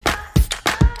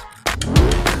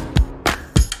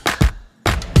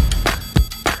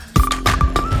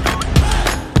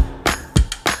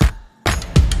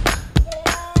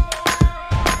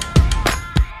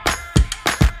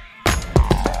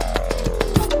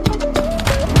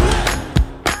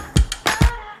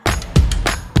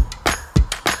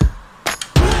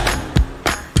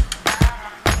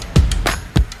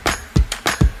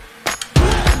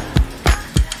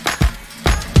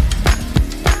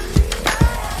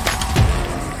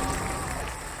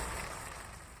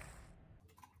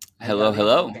Hi, Hello, Gabby.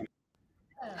 hello.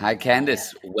 Hi, Hello.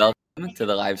 Candice. Welcome to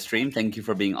the live stream. Thank you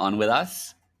for being on with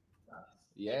us. Thank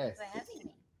you Yes. for having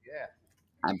me. Yeah.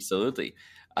 Absolutely.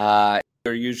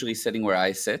 You're usually sitting where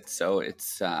I sit, so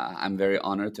I'm very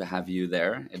honored to have you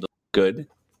there. It looks good.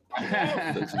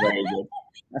 Yes, It looks very good.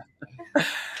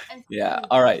 I'm Yeah. so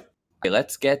All good. right. Okay,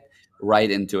 let's get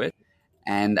right into it.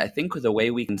 And I think the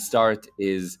way we can start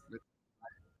is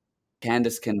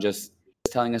Candice can just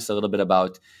telling us a little bit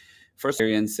about first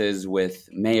experiences with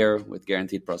Mayor, with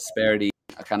Guaranteed Prosperity,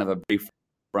 a kind of a brief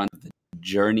run of the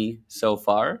journey so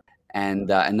far, and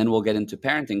then we'll get into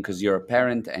parenting because you're a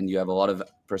parent and you have a lot of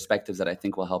perspectives that I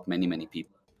think will help many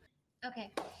people. Okay.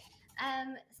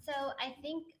 So I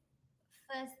think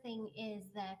first thing is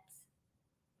that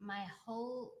my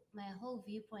whole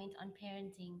viewpoint on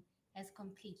parenting has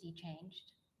completely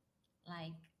changed.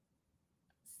 Like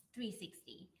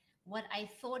 360. What I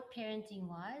thought parenting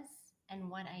was and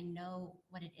what I know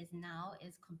what it is now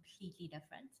is completely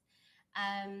different.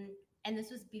 Um, and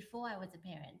this was before I was a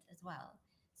parent as well.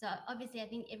 So obviously, I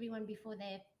think everyone before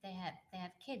they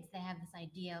have kids, they have this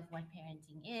idea of what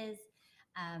parenting is,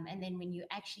 and then when you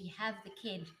actually have the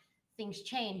kid, things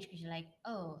change because you're like,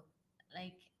 oh,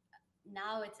 like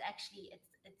now it's actually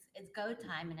it's go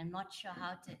time, and I'm not sure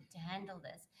how to handle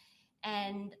this.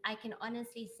 And I can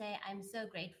honestly say I'm so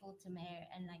grateful to Mayor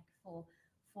and like for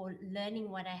learning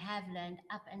what I have learned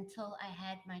up until I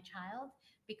had my child,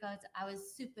 because I was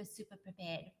super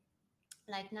prepared.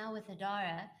 Like now with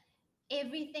Adara,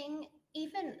 everything,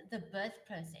 even the birth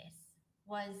process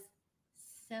was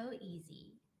so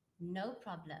easy, no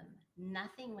problem,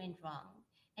 nothing went wrong.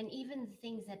 And even the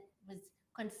things that was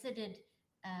considered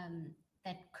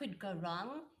that could go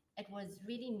wrong, it was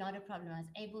really not a problem. I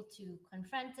was able to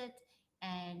confront it.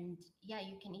 And yeah,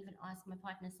 you can even ask my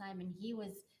partner Simon. He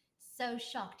was so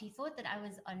shocked. He thought that I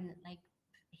was on like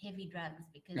heavy drugs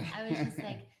because I was just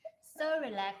like so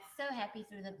relaxed, so happy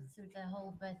through the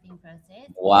whole birthing process.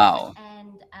 Wow.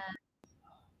 And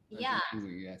That's yeah,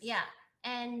 amazing. Yes. yeah,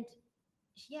 and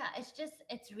yeah,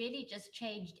 it's really just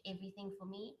changed everything for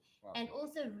me. Wow. And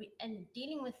also and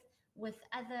dealing with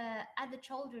other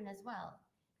children as well,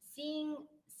 seeing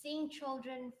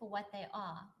children for what they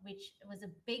are, which was a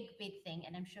big thing.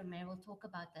 And I'm sure Mary will talk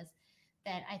about this,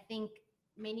 that I think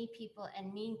many people,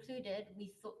 and me included,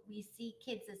 we see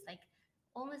kids as like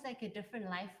almost like a different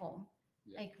life form.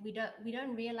 Yeah. Like we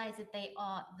don't realize that they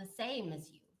are the same as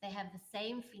you. They have the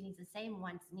same feelings, the same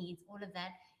wants, needs, all of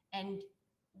that. And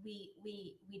we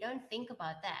don't think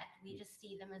about that. We just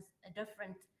see them as a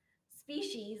different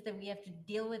species that we have to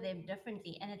deal with them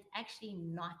differently, and it's actually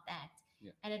not that.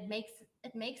 Yeah. And it makes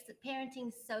the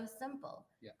parenting so simple,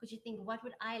 Yeah. because you think, what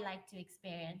would I like to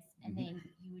experience, and Mhm. then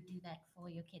you would do that for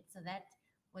your kids. So that's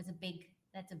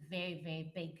a very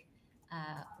big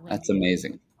win. That's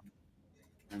amazing.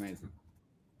 Amazing.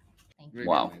 Thank you. Really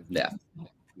Wow. amazing. Yeah.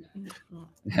 Yeah.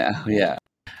 Yeah. Yeah.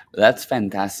 That's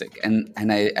fantastic. And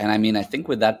I mean I think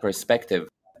with that perspective,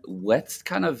 let's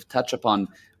kind of touch upon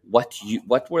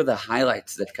what were the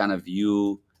highlights that kind of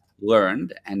you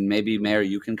learned, and maybe Mary,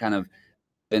 you can kind of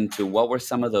into what were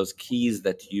some of those keys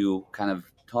that you kind of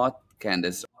taught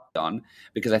Candice on,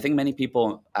 because I think many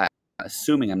people,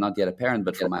 assuming I'm not yet a parent,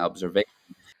 but from my observation,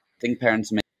 think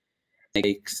parents make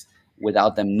mistakes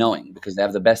without them knowing because they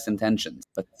have the best intentions,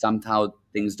 but somehow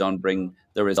things don't bring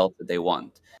the result that they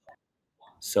want.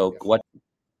 So, Yeah. what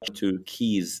are two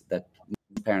keys that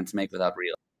most parents make without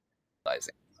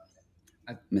realizing?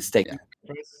 I, Mistake. yeah.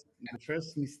 The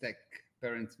first mistake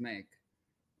parents make,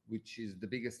 which is the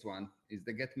biggest one, is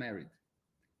they get married.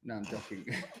 No, I'm joking.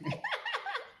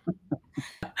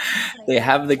 They Like,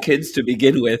 have the kids to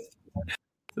begin with.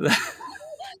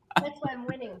 that's why I'm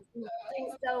winning. I'm doing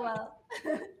so well.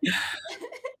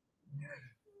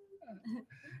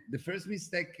 The first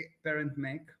mistake parents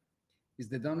make is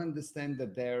they don't understand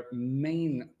that their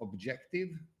main objective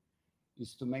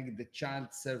is to make the child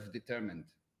self-determined.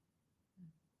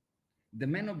 The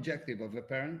main objective of a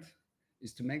parent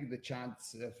is to make the child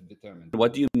self-determined.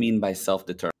 What do you mean by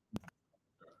self-determined?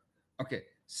 Okay,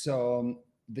 so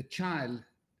the child,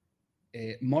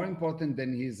 more important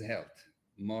than his health,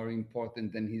 more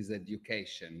important than his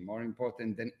education, more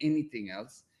important than anything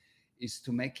else, is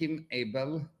to make him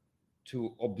able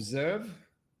to observe,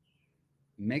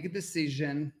 make a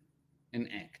decision, and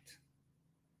act.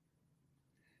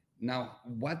 Now,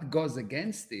 what goes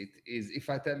against it is if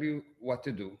I tell you what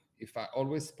to do, if I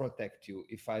always protect you,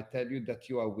 if I tell you that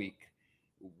you are weak,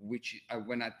 which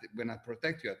when I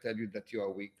protect you, I tell you that you are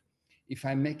weak. If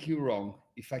I make you wrong,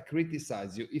 if I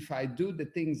criticize you, if I do the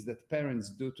things that parents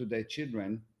do to their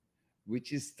children,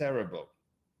 which is terrible,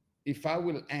 if I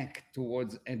will act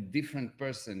towards a different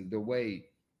person the way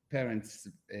parents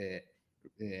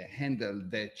handle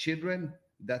their children,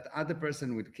 that other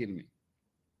person will kill me.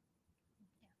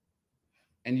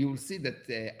 And you will see that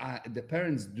the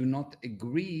parents do not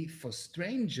agree for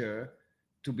stranger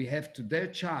to behave to their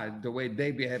child the way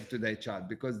they behave to their child,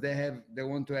 because they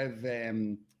want to have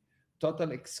total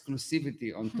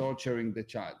exclusivity on torturing the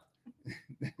child.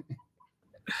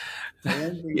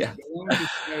 Yeah, They want to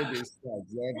share these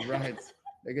rights. They have rights.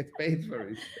 They get paid for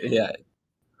it. yeah,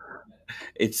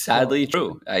 it's So sadly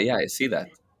true. Yeah, I see that.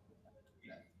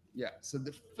 yeah. So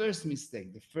the first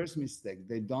mistake,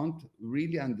 they don't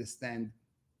really understand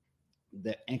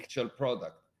the actual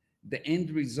product. The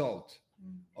end result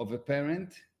Mm. of a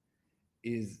parent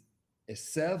is a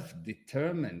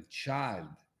self-determined child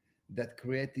that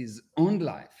creates his own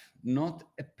life, not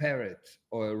a parrot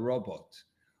or a robot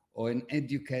or an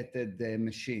educated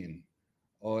machine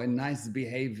or a nice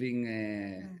behaving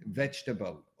Mhm.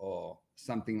 vegetable or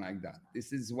something like that.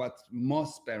 This is what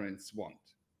most parents want.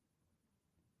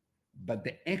 But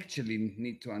they actually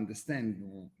need to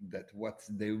understand that what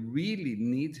they really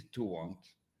need to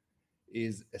want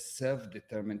is a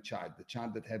self-determined child, the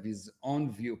child that have his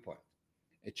own viewpoint,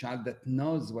 a child that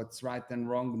knows what's right and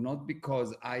wrong, not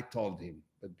because I told him,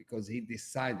 but because he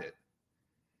decided.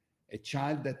 A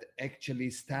child that actually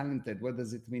is talented. What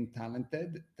does it mean,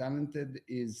 talented? Talented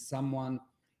is someone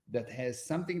that has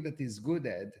something that is good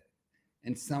at,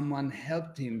 and someone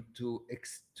helped him to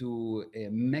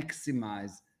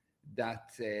maximize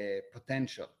that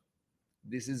potential.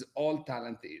 This is all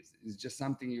talent is. It's just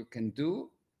something you can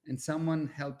do, and someone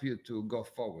help you to go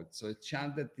forward. So a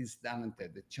child that is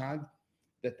talented, a child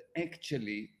that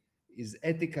actually is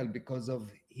ethical because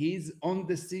of his own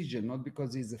decision, not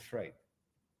because he's afraid.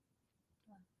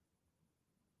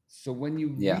 So when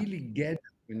you Yeah, really get,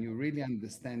 when you really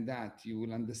understand that, you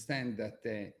will understand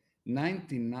that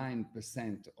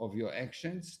 99% of your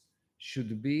actions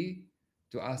should be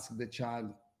to ask the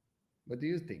child, what do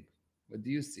you think? What do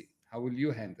you see? How will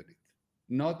you handle it?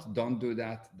 Not don't do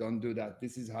that, don't do that.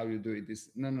 This is how you do it. This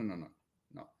no, no, no, no,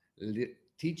 no.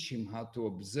 Teach him how to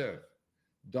observe.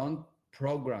 Don't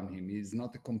program him. He's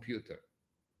not a computer.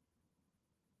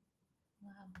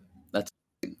 Wow. that's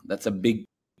that's a big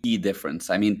key difference.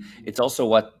 I mean, it's also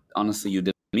what honestly you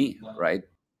did to me, right?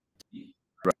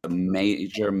 A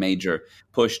major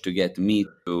push to get me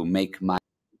to make my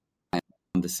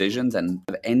own decisions, and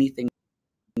if anything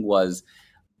was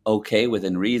okay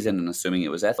within reason and assuming it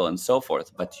was ethical and so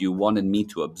forth, but you wanted me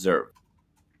to observe.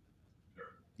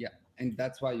 Yeah, and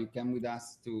that's why you came with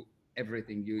us to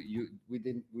everything. We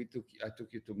didn't. We took. I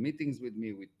took you to meetings with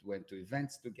me. We went to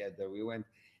events together. We went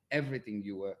everything.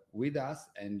 You were with us,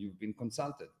 and you've been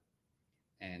consulted,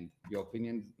 and your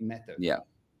opinion mattered. Yeah,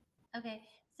 Okay,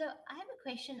 so I have a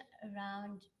question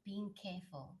around being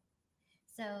careful.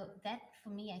 So that for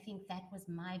me, I think that was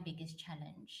my biggest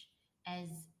challenge as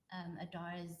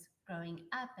Adara's growing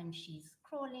up and she's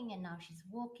crawling and now she's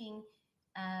walking.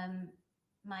 Um,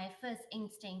 my first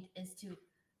instinct is to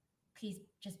please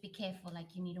just be careful, like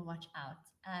you need to watch out.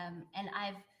 And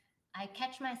I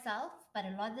catch myself, but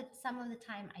a lot of some of the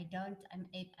time I don't.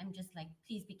 I'm just like,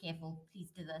 please be careful,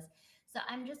 please do this. So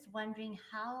I'm just wondering,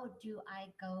 how do I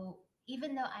go,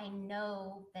 even though I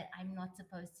know that I'm not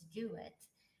supposed to do it,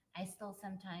 I still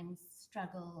sometimes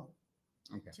struggle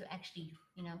Okay. to actually,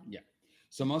 Yeah.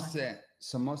 So watch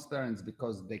out. most parents,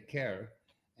 because they care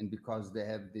and because they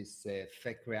have this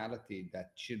fake reality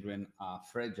that children are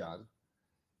fragile,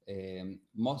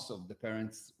 most of the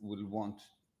parents will want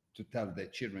to tell their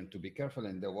children to be careful,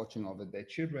 and they're watching over their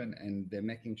children and they're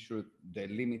making sure they're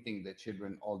limiting their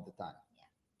children all the time.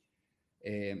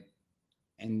 Um,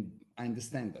 and I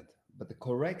understand that. But the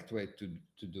correct way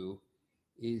to do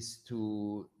is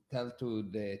to tell to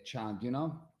the child,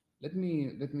 let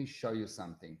me show you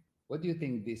something. What do you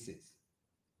think this is?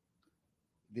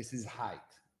 This is height.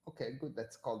 Okay, good.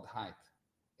 That's called height.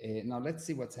 Now let's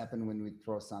see what's happened when we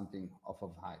throw something off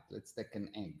of height. Let's take an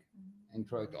egg and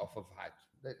throw it off of height.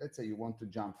 Let's say you want to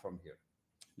jump from here.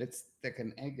 Let's take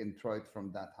an egg and throw it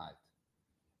from that height.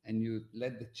 And you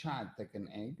let the child take an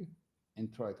egg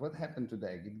and throw it. What happened to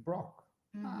the egg? It broke.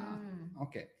 Ah, Mm-hmm.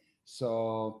 okay.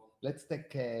 So let's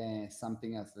take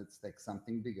something else. Let's take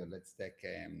something bigger. Let's take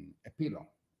a pillow.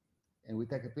 And we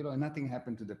take a pillow and nothing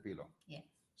happened to the pillow. Yes.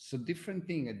 So different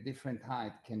thing at different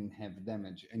height can have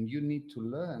damage. And you need to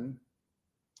learn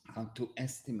how to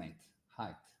estimate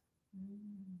height.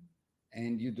 Mm.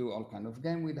 And you do all kind of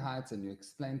game with heights and you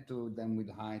explain to them with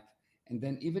height. And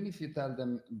then even if you tell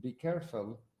them be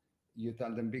careful, you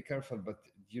tell them be careful, but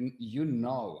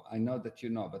I know that you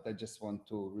know, but I just want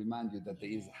to remind you that there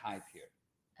is Yes. height here.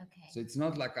 Okay. So it's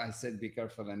not like I said, be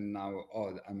careful, and now,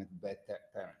 oh, I'm a bad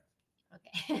parent.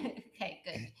 Okay. Okay.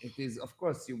 Good. It is, of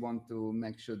course, you want to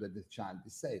make sure that the child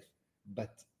is safe,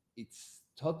 but it's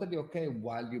totally okay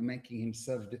while you're making him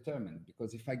self-determined.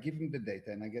 Because if I give him the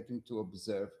data and I get him to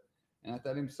observe, and I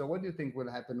tell him, so what do you think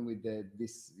will happen with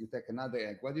this? You take another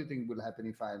egg. What do you think will happen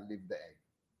if I leave the egg?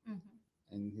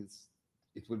 Mm-hmm. And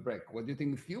it will break. What do you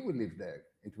think if you will leave the egg?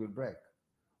 It will break.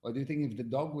 What do you think if the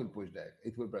dog will push the egg?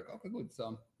 It will break. Okay, good.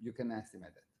 So you can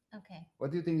estimate that. Okay.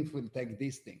 What do you think if we'll take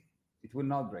this thing? It will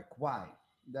not break. Why?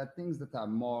 There are things that are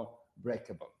more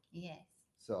breakable. Yes.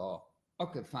 So,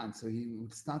 okay, fine. So he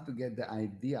would start to get the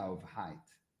idea of height.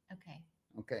 Okay.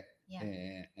 Okay. Yeah.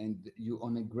 And you,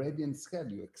 on a gradient scale,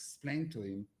 you explain to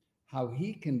him how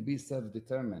he can be self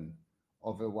determined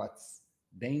over what's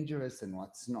dangerous and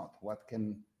what's not, what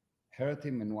can hurt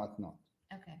him and what not.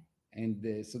 Okay.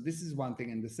 And so this is one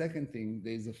thing. And the second thing,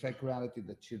 there is a fake reality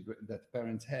that that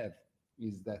parents have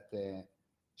is that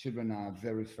children are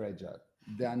very fragile.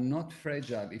 They are not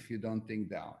fragile if you don't think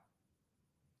they are.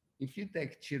 If you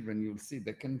take children, you'll see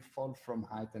they can fall from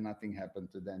height and nothing happened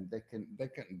to them.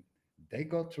 They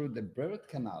go through the birth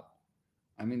canal.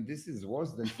 I mean, this is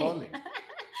worse than falling. Yeah.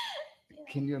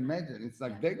 Can you imagine? It's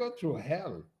like Yeah. they go through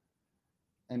hell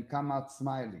and come out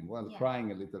smiling, well, Yeah.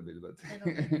 crying a little bit, but Little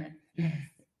bit,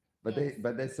 but yes. Yes.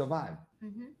 but they survive.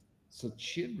 Mm-hmm. So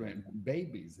children,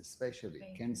 babies especially,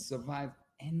 Very can true. survive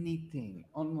anything,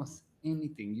 almost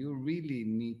anything. You really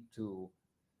need to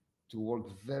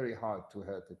work very hard to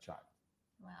hurt a child.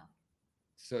 Wow.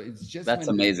 So it's just That's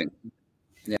when the amazing.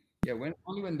 Yeah. yeah, when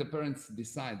only when the parents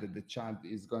decide that the child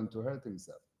is going to hurt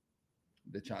himself,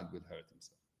 the child will hurt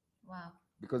himself. Wow.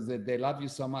 Because they love you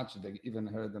so much they even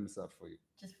hurt themselves for you.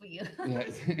 Just for you.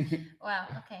 Yes. Wow.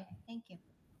 Okay. Thank you.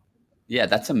 Yeah,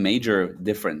 that's a major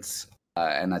difference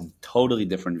and a totally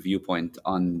different viewpoint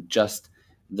on just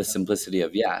the simplicity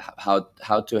of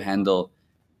how to handle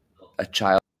a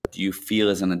child that you feel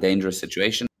is in a dangerous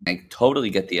situation. I totally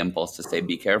get the impulse to say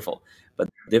be careful, but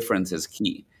the difference is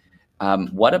key.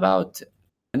 What about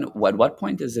and what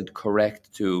point is it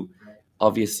correct to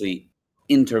obviously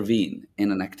intervene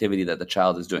in an activity that the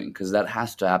child is doing? Because that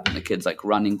has to happen. The kid's like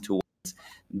running towards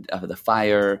the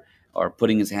fire or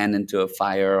putting his hand into a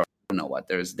fire. Or, I don't know what.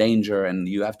 There's danger, and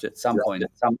you have to at some point.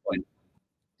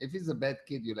 If he's a bad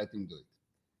kid, you let him do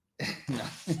it. No.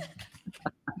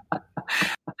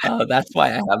 That's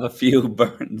why I have a few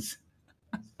burns.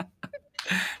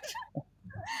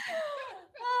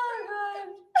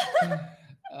 Oh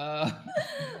Uh, God.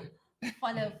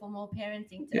 Follow for more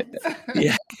parenting Yeah, tips.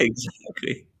 yeah,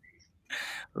 exactly.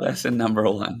 Lesson number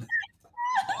one.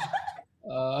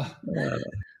 uh, Uh,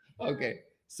 okay.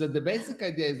 So the basic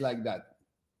idea is like that.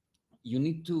 You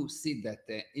need to see that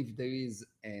if there is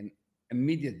an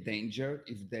immediate danger,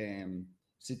 if the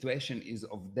situation is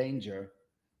of danger,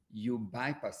 you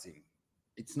bypass him.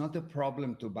 It's not a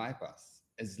problem to bypass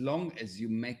as long as you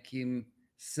make him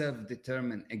self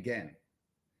determined again.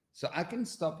 So I can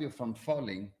stop you from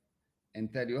falling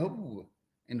and tell you, oh,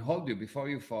 and hold you before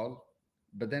you fall.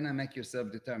 But then I make you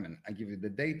self determined. I give you the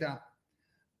data,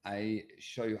 I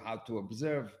show you how to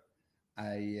observe,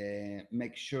 I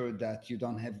make sure that you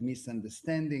don't have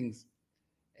misunderstandings,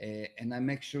 and I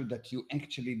make sure that you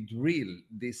actually drill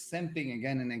this same thing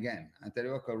again and again. I tell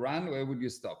you, okay, run, where would you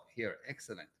stop? Here,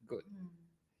 excellent, good. Mm.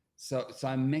 So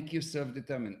I make you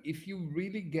self-determined. If you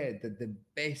really get that the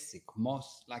basic,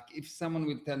 most, like if someone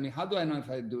will tell me, how do I know if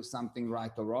I do something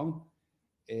right or wrong?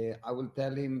 I will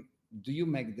tell him, do you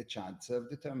make the child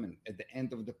self-determined at the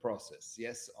end of the process?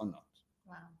 Yes or not?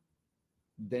 Wow.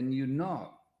 Then you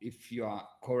know if you are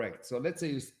correct. So let's say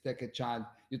you take a child,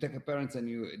 you take a parent,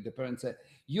 and the parent say,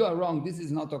 you are wrong, this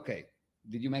is not okay.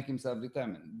 Did you make him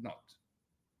self-determined? Not.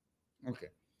 Okay.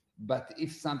 But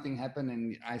if something happened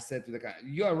and I said to the guy,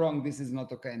 you are wrong, this is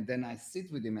not okay, and then I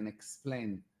sit with him and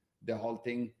explain the whole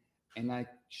thing, and I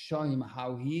show him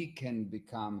how he can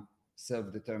become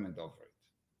self-determined over it.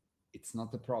 It's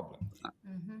not a problem.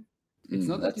 Mm-hmm. It's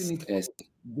not that you that's need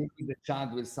to give the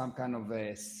child with some kind of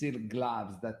a silk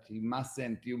gloves that you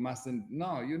mustn't.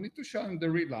 No, you need to show him the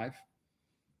real life.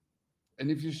 And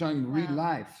if you show him real Wow.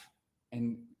 life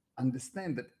and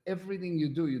understand that everything you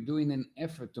do in an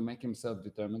effort to make him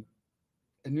self-determined,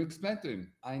 and you explain to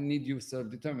him, I need you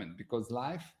self-determined because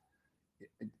life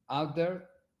out there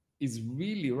is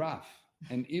really rough.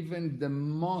 And even the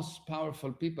most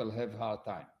powerful people have hard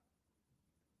time.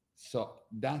 So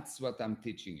that's what I'm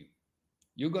teaching you.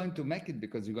 You're going to make it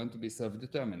because you're going to be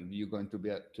self-determined. You're going to be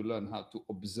able to learn how to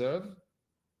observe.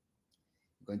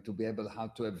 You're going to be able how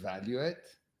to evaluate,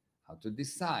 how to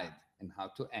decide, and how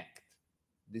to act.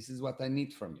 This is what I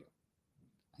need from you.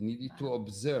 And you need to Wow.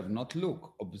 observe, not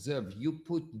look. Observe. You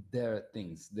put there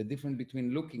things. The difference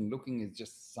between looking is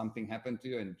just something happened to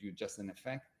you and you just an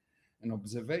effect. And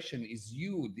observation is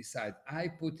you decide. I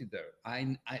put it there.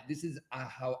 This is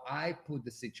how I put the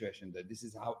situation there. This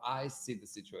is how I see the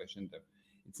situation there.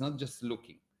 It's not just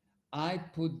looking. I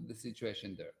put the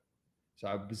situation there. So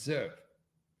I observe.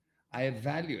 I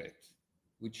evaluate,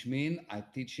 which means I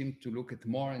teach him to look at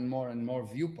more and more and more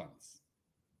viewpoints.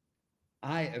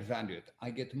 I evaluate.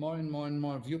 I get more and more and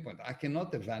more viewpoint. I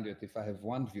cannot evaluate if I have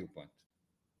one viewpoint.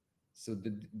 So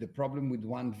the problem with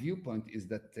one viewpoint is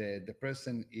that the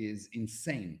person is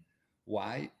insane.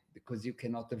 Why? Because you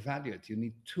cannot evaluate. You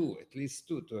need two, at least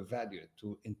two, to evaluate.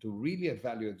 And to really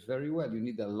evaluate very well, you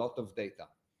need a lot of data.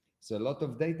 So a lot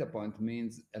of data point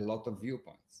means a lot of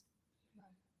viewpoints.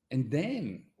 And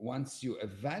then once you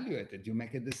evaluate it, you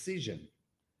make a decision.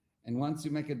 And once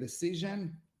you make a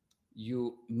decision,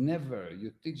 you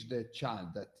teach the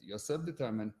child that you're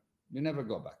self-determined, you never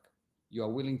go back. You are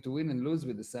willing to win and lose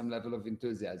with the same level of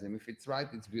enthusiasm. If it's right,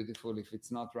 it's beautiful. If it's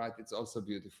not right, it's also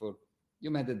beautiful. You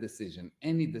made a decision.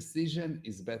 Any decision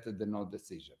is better than no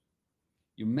decision.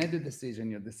 You made a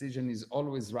decision. Your decision is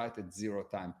always right at zero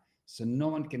time. So no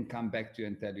one can come back to you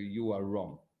and tell you you are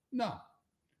wrong. No,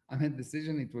 I made a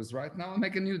decision. It was right. Now I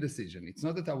make a new decision. It's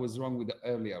not that I was wrong with the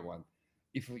earlier one.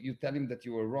 If you tell him that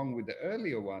you were wrong with the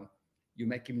earlier one, you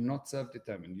make him not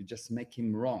self-determined. You just make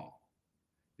him wrong.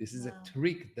 This is a Wow.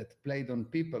 trick that played on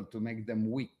people to make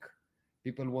them weak.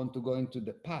 People want to go into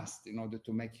the past in order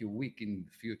to make you weak in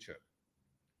the future.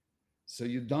 So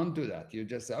you don't do that. You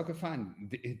just say, okay, fine.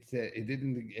 It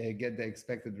didn't get the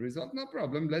expected result. No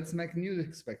problem. Let's make new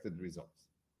expected results.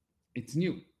 It's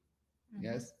new. Mm-hmm.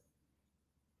 Yes.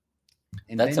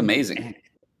 And That's then you amazing. act.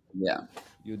 Yeah.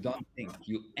 You don't think,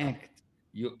 you act.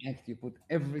 You act, you put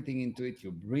everything into it.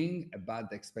 You bring about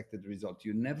the expected result.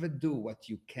 You never do what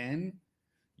you can,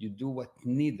 you do what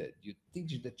needed. You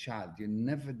teach the child. You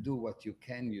never do what you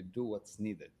can, you do what's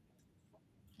needed.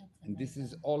 That's And this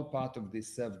is amazing. all part of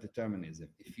this self-determinism.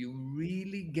 If you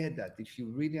really get that, if you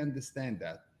really understand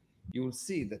that, you will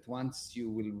see that once you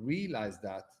will realize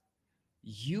that,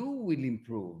 you will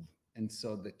improve, and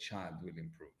so the child will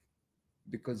improve.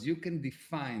 Because you can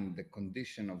define the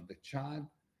condition of the child.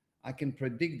 I can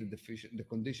predict the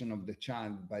condition of the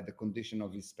child by the condition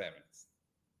of his parents.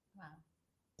 Wow.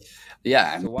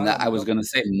 Yeah, I So mean, while I I'm was going talking, to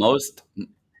say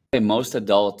most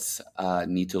adults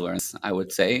need to learn this. I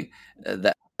would say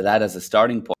that as a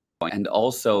starting point, and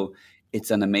also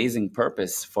it's an amazing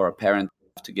purpose for a parent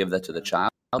to give that to the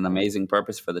child, an amazing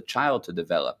purpose for the child to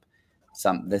develop.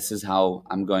 Some This is how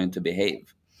I'm going to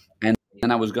behave,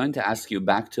 and I was going to ask you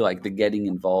back to like the getting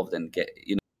involved and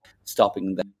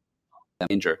stopping the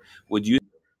danger. Would you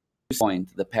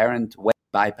point the parent way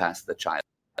bypass the child?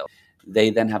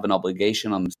 They then have an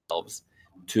obligation on themselves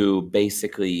to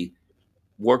basically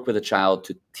work with a child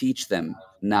to teach them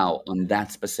now on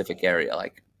that specific area.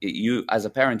 Like you, as a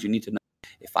parent, you need to know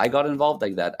if I got involved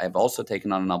like that, I've also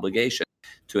taken on an obligation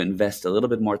to invest a little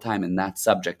bit more time in that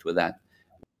subject with that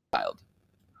child.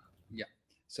 yeah.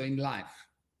 So in life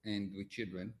and with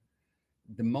children,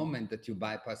 the moment that you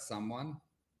bypass someone,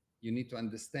 you need to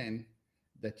understand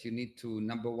that you need to,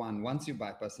 number one, once you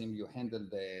bypass him, you handle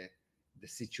the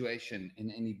situation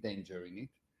and any danger in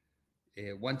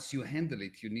it. Once you handle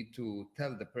it, you need to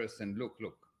tell the person, look,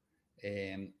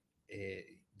 um,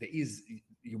 there is,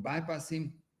 you bypass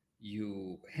him,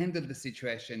 you handle the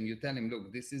situation, you tell him,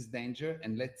 look, this is danger,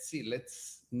 and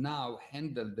let's now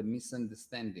handle the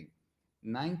misunderstanding.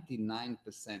 99%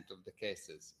 of the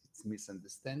cases, it's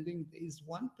misunderstanding. There is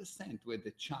 1% where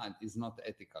the child is not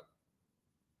ethical.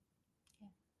 Yeah.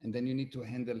 And then you need to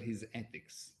handle his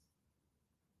ethics.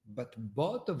 But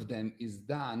both of them is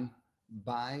done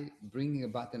by bringing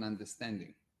about an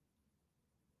understanding.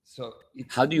 So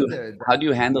it's How do you either how that, do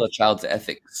you handle a child's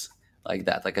ethics like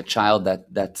that? Like a child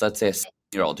that's, let's say, a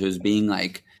 7-year old who's being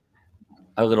like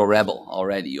a little rebel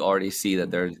already. You already see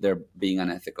that they're being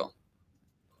unethical.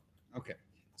 okay.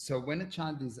 So when a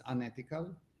child is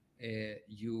unethical,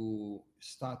 you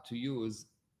start to use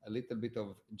a little bit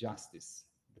of justice.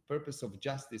 The purpose of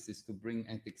justice is to bring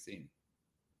ethics in.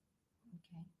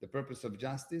 Okay. The purpose of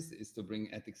justice is to bring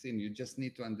ethics in. You just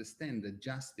need to understand that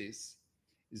justice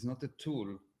is not a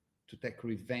tool to take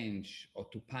revenge or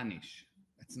to punish.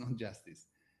 That's not justice.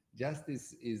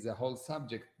 Justice is a whole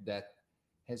subject that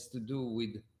has to do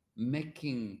with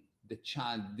making the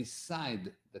child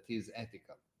decide that he is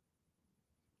ethical.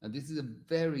 Now, this is a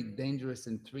very dangerous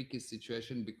and tricky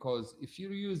situation because if you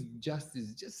use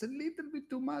justice just a little bit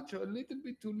too much or a little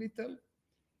bit too little,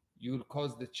 you will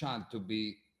cause the child to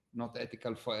be not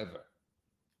ethical forever.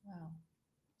 Wow.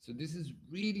 So this is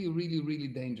really, really, really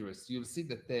dangerous. You'll see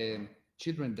that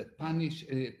children that punish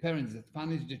parents that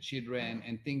punish the children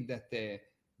and think that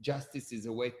justice is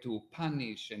a way to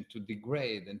punish and to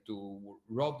degrade and to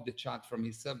rob the child from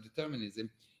his self-determinism.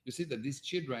 You see that these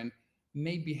children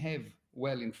may behave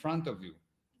well in front of you,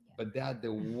 but they are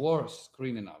the worst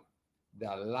criminal. They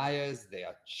are liars, they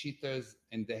are cheaters,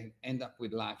 and they end up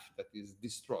with life that is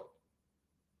destroyed,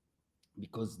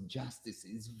 because justice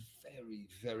is very,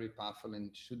 very powerful and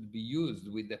should be used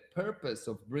with the purpose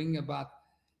of bringing about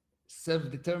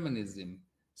self-determinism,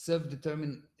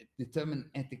 self-determined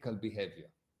ethical behavior.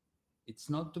 It's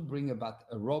not to bring about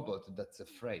a robot that's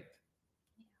afraid.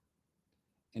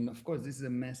 And of course, this is a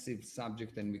massive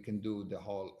subject, and we can do the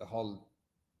whole a whole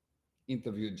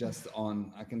interview just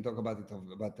on. I can talk about it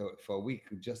for a week,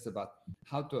 just about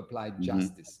how to apply Hmm.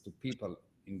 justice to people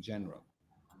in general.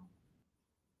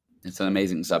 It's an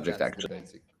amazing But subject, that's the actually.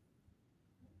 basic.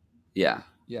 Yeah.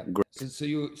 Yeah. Great. So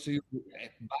you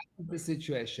balance the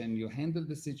situation, you handle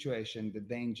the situation, the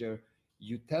danger.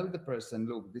 You tell the person,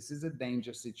 look, this is a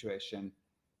danger situation.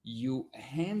 You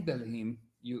handle him,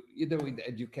 you either with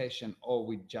education or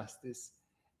with justice.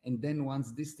 And then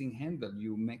once this thing handled,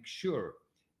 you make sure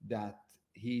that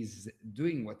he's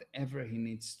doing whatever he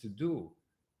needs to do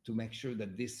to make sure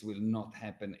that this will not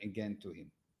happen again to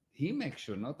him. He makes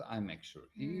sure, not I make sure.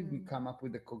 He come up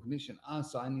with the cognition. Ah,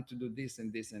 so I need to do this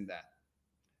and this and that.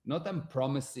 Not I'm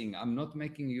promising, I'm not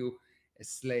making you a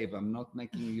slave, I'm not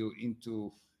making you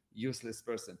into useless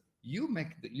person. You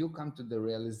come to the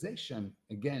realization,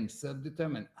 again,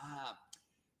 self-determined.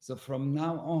 So from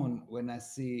now on, when I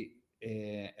see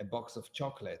a box of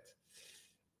chocolate,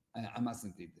 I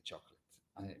mustn't eat the chocolate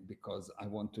because I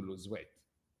want to lose weight.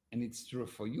 And it's true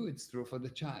for you, it's true for the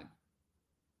child.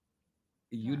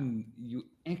 Wow.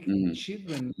 Hmm.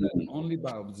 Children learn only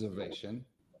by observation.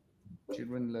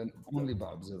 Children learn only by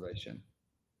observation.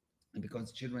 And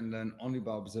because children learn only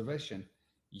by observation,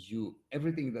 you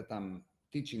everything that I'm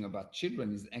teaching about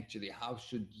children is actually how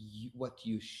should you, what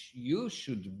you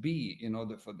should be in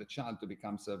order for the child to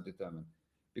become self-determined.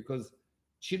 Because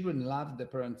children love the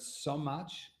parents so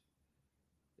much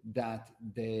that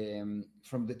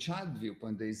from the child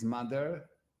viewpoint, there is mother,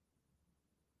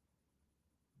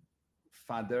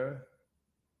 father,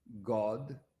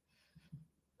 God,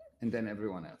 and then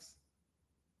everyone else.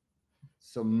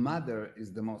 So mother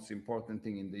is the most important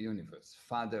thing in the universe.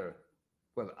 Father,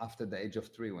 well, after the age of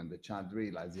 3, when the child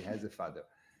realizes he has a father.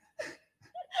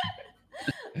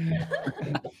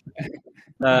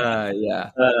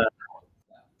 Yeah.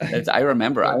 I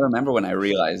remember. I But remember when I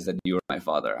realized that you were my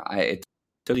father. It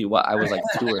took me what I was like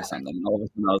 2 or something. And all of a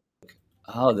sudden, I was like,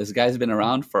 "Oh, this guy's been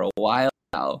around for a while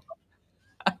now."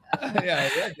 yeah,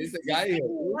 yeah, this He's, a he's guy here. sticking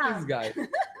Who's this around. guy?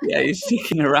 Yeah, he's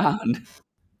sticking around.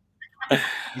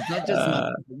 He's not just my.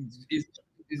 Uh, He's,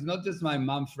 he's not just my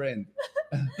mom friend.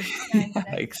 Nice, yeah, nice.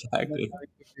 Not exactly, coming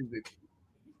to visit.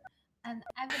 I have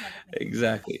another question for you.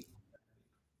 exactly.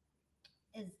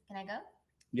 Is can I go?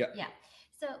 Yeah. Yeah.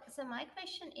 So my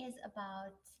question is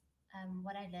about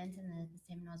what I learned in the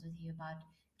seminars with you about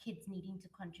kids needing to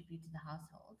contribute to the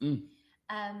household. Mm.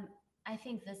 Um, I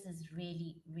think this is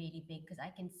really, really big because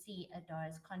I can see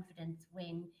Adara's confidence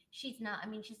when she's now, I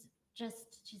mean, she's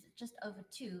just over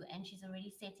 2 and she's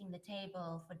already setting the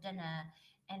table for dinner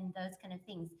and those kind of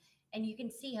things. And you can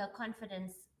see her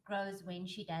confidence grows when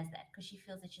she does that because she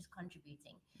feels that she's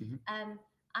contributing. Mhm. Um,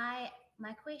 I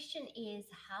my question is,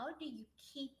 how do you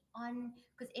keep on?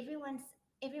 Because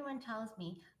everyone tells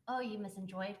me, oh, you must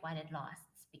enjoy it while it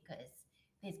lasts because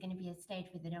there's going to be a stage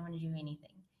where they don't want to do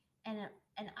anything, and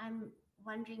I'm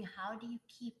wondering, how do you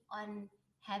keep on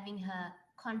having her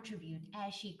contribute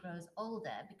as she grows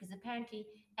older? Because apparently,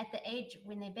 at the age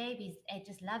when they're babies, they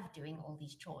just love doing all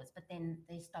these chores, but then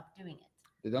they stop doing it.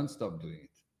 They don't stop doing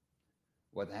it.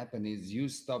 What happened is you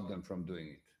stop them from doing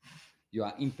it. You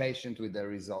are impatient with the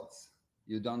results.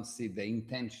 You don't see the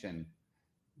intention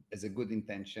as a good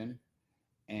intention,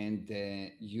 and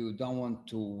you don't want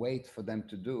to wait for them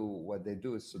to do what they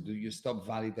do. So do you stop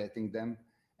validating them,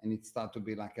 and it start to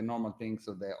be like a normal thing.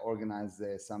 So they organize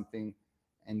something,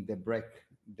 and they break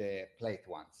the plate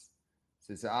once.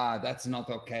 So say, that's not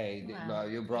okay. Wow.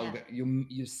 You broke. Yeah.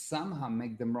 You somehow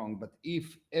make them wrong. But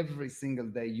if every single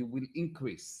day you will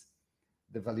increase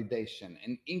the validation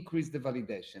and increase the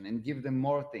validation and give them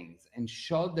more things and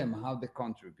show them how they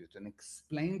contribute and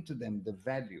explain to them the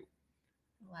value,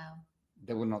 Wow.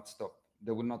 they will not stop.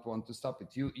 They will not want to stop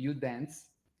it. You dance,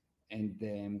 and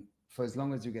for as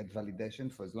long as you get validation,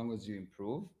 for as long as you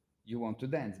improve, you want to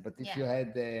dance. But if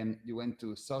Yeah. you went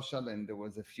to social and there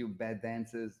was a few bad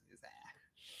dances, it's,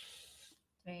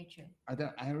 Very true.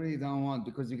 I really don't want,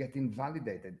 because you get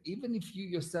invalidated. Even if you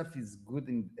yourself is good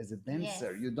as a Yes,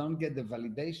 dancer, you don't get the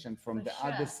validation from for the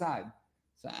other sure. side.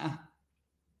 So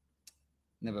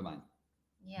never mind.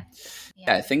 Yeah. Yeah,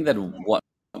 Yeah. I think that one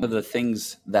of the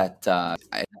things that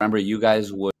I remember you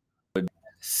guys would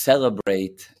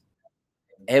celebrate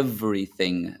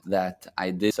everything that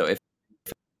I did. So if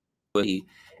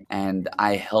and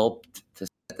I helped to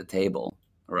set the table,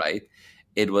 right?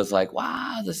 It was like,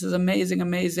 wow, this is amazing,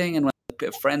 amazing. And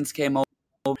when friends came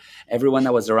over, everyone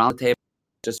that was around the table,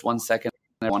 just 1 second,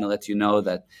 I want to let you know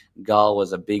that Gal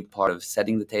was a big part of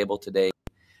setting the table today,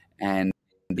 and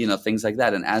things like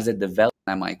that. And as it developed,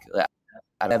 I'm like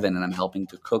at 7 and I'm helping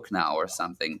to cook now or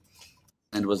something.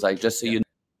 And it was like, just so Yeah. you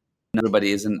know,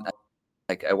 everybody isn't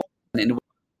like I want, and it was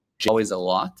always a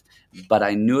lot, but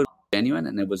I knew it was genuine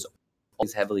and it was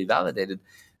always heavily validated.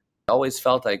 I always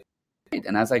felt like, great.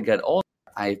 And as I get older,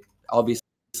 I obviously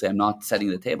I'm not setting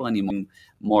the table anymore,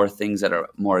 more things that are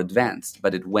more advanced,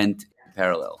 but it went in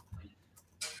parallel.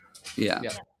 Yeah.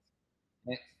 Yeah.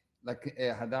 Yeah. Eh, Like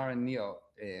Hadar and Neo,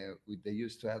 they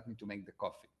used to help me to make the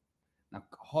coffee. Now,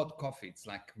 hot coffee, it's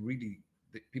like really,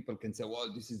 people can say,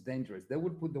 well, this is dangerous. They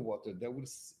would put the water, they would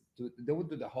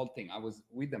do the whole thing. I was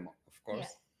with them, of Yeah.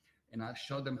 course, and I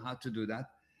showed them how to do that.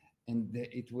 And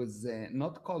it was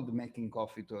not called making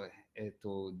coffee to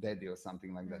daddy or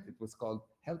something like that. Mm. It was called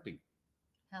helping.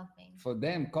 Helping. For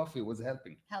them, coffee was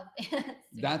helping. Helping.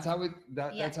 Sweet. That's how Yeah.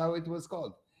 that's how it was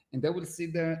called. And they will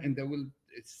sit there and they will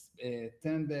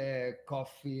turn the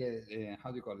coffee. How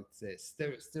do you call it?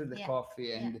 Stir the Yeah. coffee,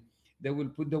 Yeah. and they will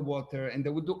put the water, and they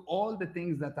will do all the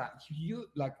things that are you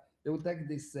like. They will take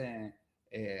this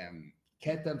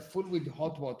kettle full with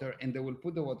hot water, and they will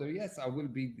put the water. Yes, I will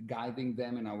be guiding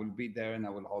them, and I will be there, and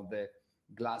I will hold the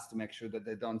glass to make sure that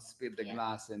they don't spill the Yeah.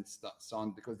 glass and so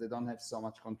on, because they don't have so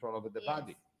much control over the Yes.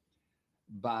 body.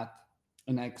 But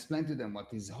and I explained to them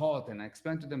what is hot, and I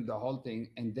explained to them the whole thing,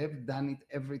 and they've done it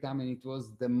every time, and it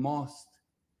was the most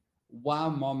wow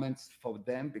moments for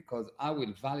them, because I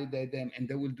will validate them, and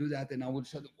they will do that, and I will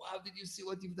show them, wow, did you see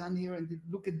what you've done here? And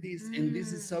look at this, and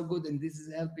this is Mm. so good, and this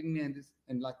is helping me, and this,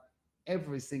 and like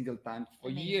every single time for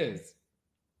Amazing. years,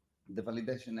 the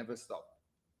validation never stopped,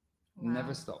 never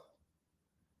Wow. stopped.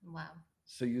 Wow.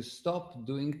 So you stop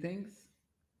doing things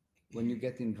when you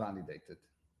get invalidated.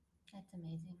 That's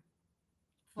amazing.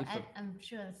 For If a I'm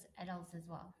sure it's adults as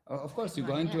well. Of For course, you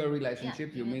go everyone. Yeah. into a Yeah.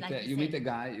 relationship. You meet Like you you meet said.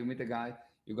 a guy.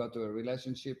 You go to a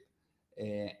relationship,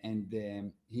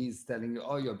 and he's telling you,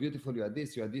 "Oh, you're beautiful. You are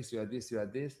this. You are this. You are this. You are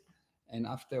this." And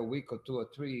after a week or two or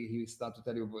three, he start to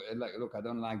tell you, "Like, look, I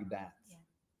don't like that." Yeah.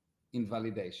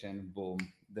 Invalidation. Boom.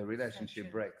 The So relationship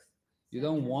true. breaks. You So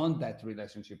don't true. want that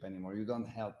relationship anymore. You don't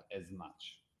help as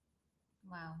much.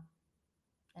 Wow.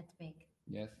 That's big.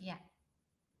 Yes. Yeah.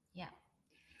 Yeah.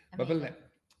 Babele. Amazing.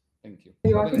 Thank you.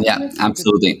 You want to Babele, Yeah, comment? look at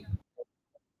absolutely.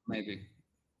 maybe.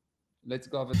 Let's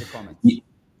go over the comments.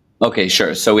 Okay,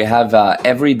 sure. So we have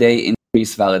everyday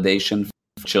increased validation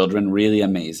for children, really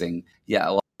amazing. Yeah,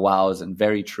 a lot of wows and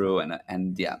very true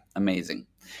and yeah, amazing.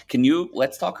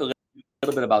 Let's talk a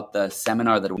little bit about the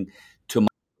seminar that we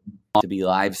tomorrow to be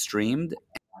live streamed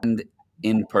and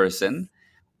in person,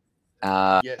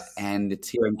 Yes. and it's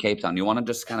here in Cape Town. You want to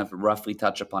just kind of roughly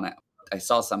touch upon it? I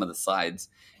saw some of the slides.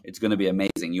 It's going to be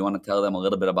amazing. You want to tell them a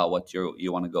little bit about what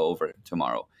you want to go over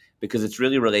tomorrow, because it's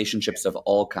really relationships of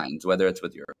all kinds, whether it's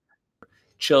with your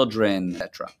children,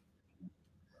 etc.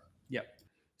 Yeah.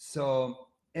 So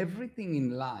everything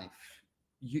in life,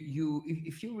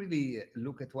 if you really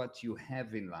look at what you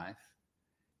have in life,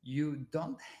 you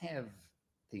don't have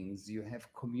things, you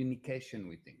have communication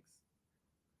with things.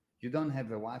 You don't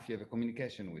have a wife, you have a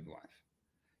communication with wife.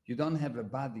 You don't have a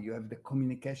body, you have the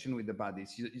communication with the body.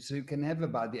 So you can have a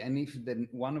body, and if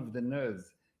one of the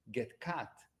nerves get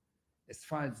cut, as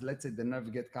far as, let's say, the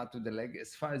nerve get cut to the leg,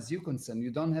 as far as you're concerned,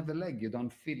 you don't have a leg, you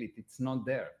don't feel it, it's not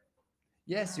there.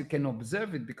 Yes, you Wow. can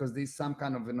observe it because there's some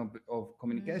kind of of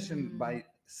communication Mm. by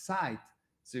sight,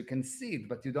 so you can see it,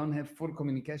 but you don't have full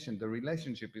communication. The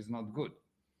relationship is not good.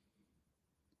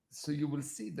 So you will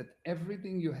see that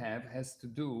everything you have has to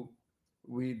do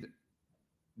with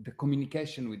the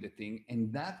communication with the thing,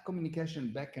 and that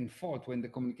communication back and forth. When the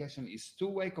communication is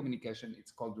two-way communication,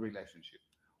 it's called relationship.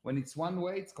 When it's one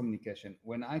way, it's communication.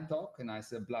 When I talk and I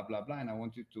say blah blah blah, and I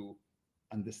want you to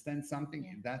understand something,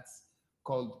 Yeah. that's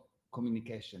called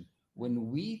communication. When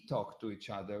we talk to each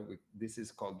other, this is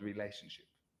called relationship.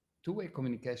 Two-way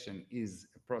communication is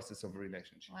a process of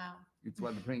relationship. Wow. It's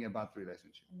what brings about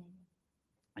relationship. Amazing.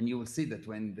 And you will see that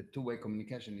when the two-way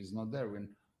communication is not there,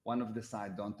 when one of the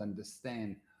side don't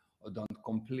understand or don't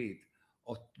complete,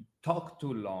 or talk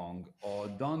too long, or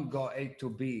don't go A to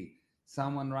B.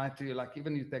 Someone write to you, like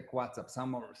even you take WhatsApp,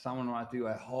 someone write to you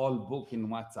a whole book in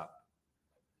WhatsApp,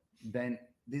 then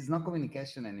there's no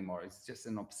communication anymore. It's just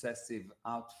an obsessive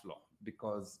outflow,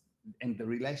 because and the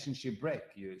relationship break.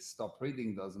 You stop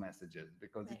reading those messages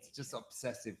because Very it's just true.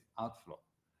 obsessive outflow.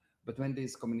 But when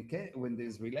there's communicate, when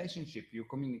there's relationship, you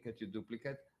communicate, you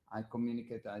duplicate. I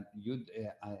communicate,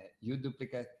 you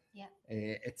duplicate, Yeah.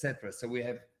 etc. So we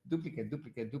have duplicate,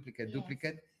 duplicate, duplicate, Yes.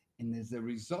 duplicate, and as a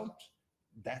result,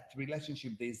 that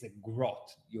relationship there's a growth.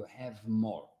 You have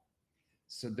more.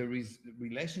 So there is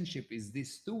relationship is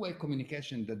this two-way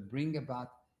communication that bring about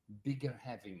bigger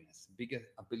happiness, bigger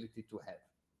ability to have.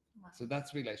 Wow. So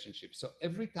that's relationship. So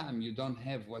every time you don't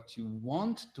have what you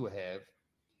want to have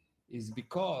is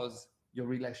because your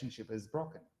relationship is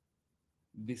broken.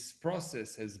 This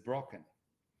process has broken.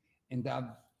 And there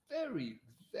are very,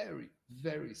 very,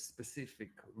 very specific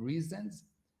reasons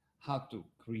how to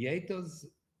create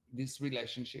this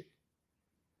relationship,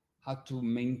 how to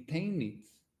maintain it,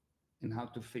 and how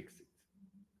to fix it.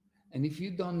 And if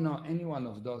you don't know any one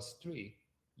of those three,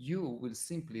 you will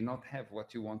simply not have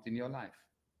what you want in your life.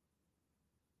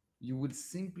 You will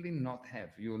simply not have.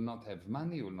 You will not have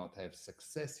money, you will not have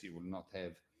success, you will not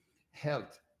have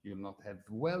health, you will not have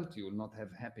wealth, you will not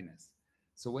have happiness.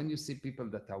 So when you see people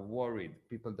that are worried,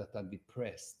 people that are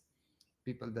depressed,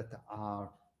 people that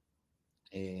are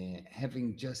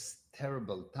having just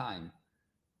terrible time,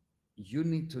 you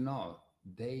need to know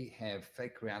they have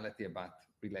fake reality about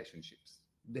relationships.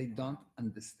 They don't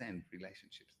understand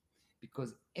relationships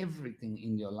because everything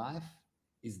in your life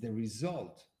is the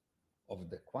result of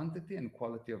the quantity and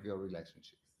quality of your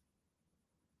relationships.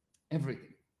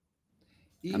 Everything.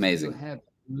 If you Amazing. have a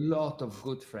lot of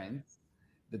good friends,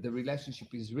 that the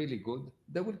relationship is really good,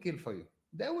 they will kill for you.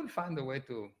 They will find a way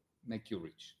to make you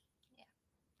rich.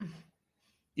 Yeah.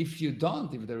 If you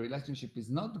don't, if the relationship is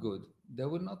not good, they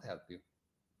will not help you.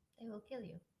 They will kill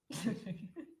you. Are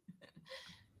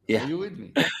Yeah, you with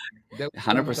me? They don't talk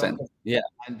 100%. Yeah,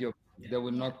 behind your back. They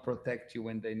will Yeah. not protect you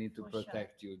when they need to For sure.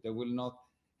 protect you. They will not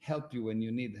help you when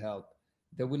you need help.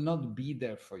 They will not be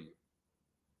there for you.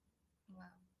 Wow.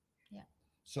 Yeah.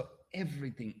 So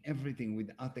everything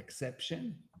without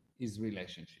exception is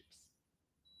relationships.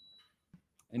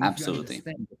 And if you absolutely.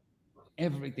 understand that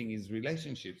everything is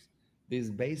relationships, there's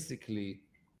basically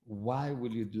why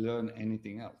will you learn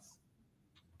anything else?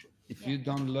 If Yeah. you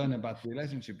don't learn about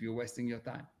relationship, you're wasting your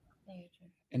time. Very true.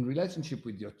 And relationship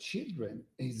with your children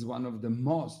is one of the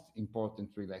most important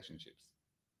relationships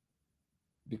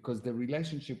because the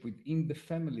relationship within the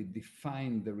family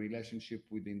define the relationship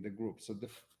within the group. So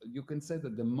you can say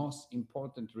that the most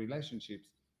important relationships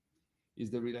is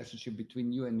the relationship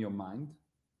between you and your mind.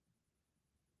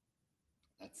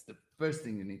 That's the first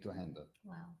thing you need to handle.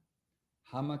 Wow.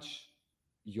 How much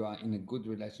you are in a good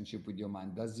relationship with your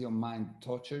mind. Does your mind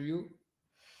torture you?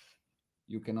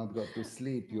 You cannot go to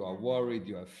sleep, you are worried,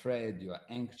 you're afraid, you are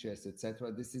anxious,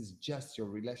 etc. This is just your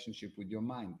relationship with your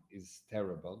mind is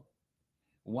terrible.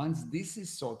 Once this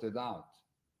is sorted out,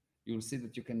 you'll see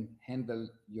that you can handle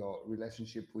your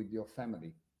relationship with your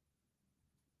family.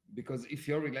 Because if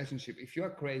you are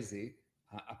crazy,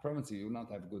 I promise you, you will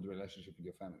not have a good relationship with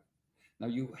your family. Now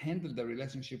you handle the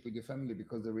relationship with your family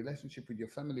because the relationship with your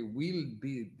family will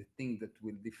be the thing that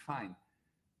will define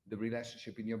the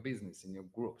relationship in your business, in your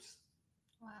groups.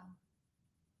 Wow.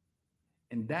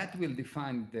 And that will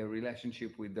define the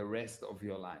relationship with the rest of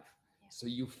your life. Yeah. So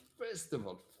you first of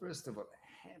all,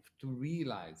 have to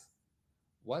realize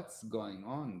what's going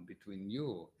on between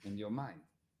you and your mind.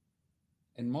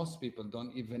 And most people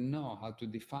don't even know how to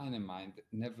define a mind,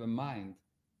 never mind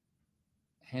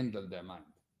handle their mind.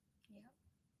 Yeah.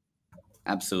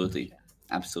 For Absolutely. sure.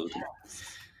 Absolutely. That's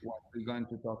what we're going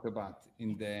to talk about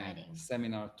in the Exciting.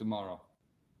 seminar tomorrow.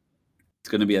 It's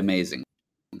going to be amazing.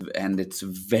 And it's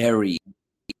very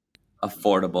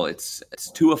affordable. It's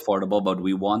too affordable, but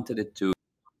we wanted it to.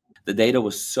 The data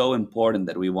was so important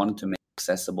that we wanted to make it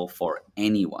accessible for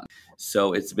anyone.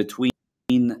 So it's between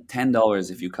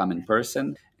 $10 if you come in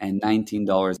person and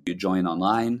 $19 if you join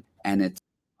online, and it's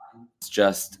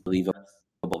just unbelievable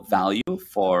value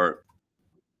for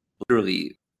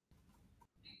literally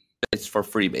it's for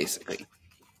free basically.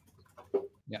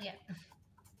 Yeah. Yeah.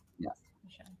 Yeah, For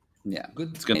sure. yeah,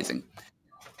 Good. it's gonna be amazing.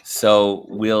 So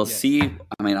we'll Yes. see.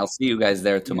 I mean, I'll see you guys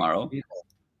there You tomorrow. be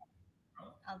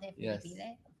I'll definitely Yes. be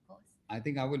there, of course. I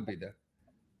think I will be there.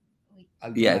 We,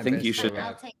 I'll do Yeah, I my think you best to should. I'll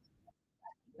arrive. take.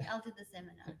 I'll do the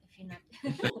seminar if you're not.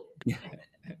 Yeah,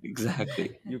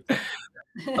 exactly. You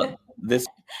This.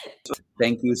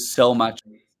 Thank you so much,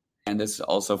 Candice,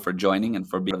 also for joining and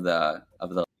for being of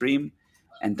the stream.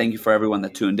 And thank you for everyone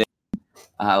that tuned in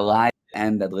live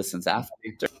and that listens after.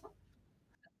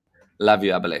 Love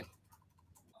you, Abele.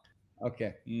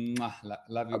 Okay. Mwah.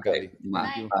 Love you, Okay. Gali. Mwah.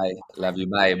 Thank you. Bye. Love you.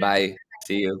 Bye. Bye.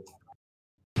 See you.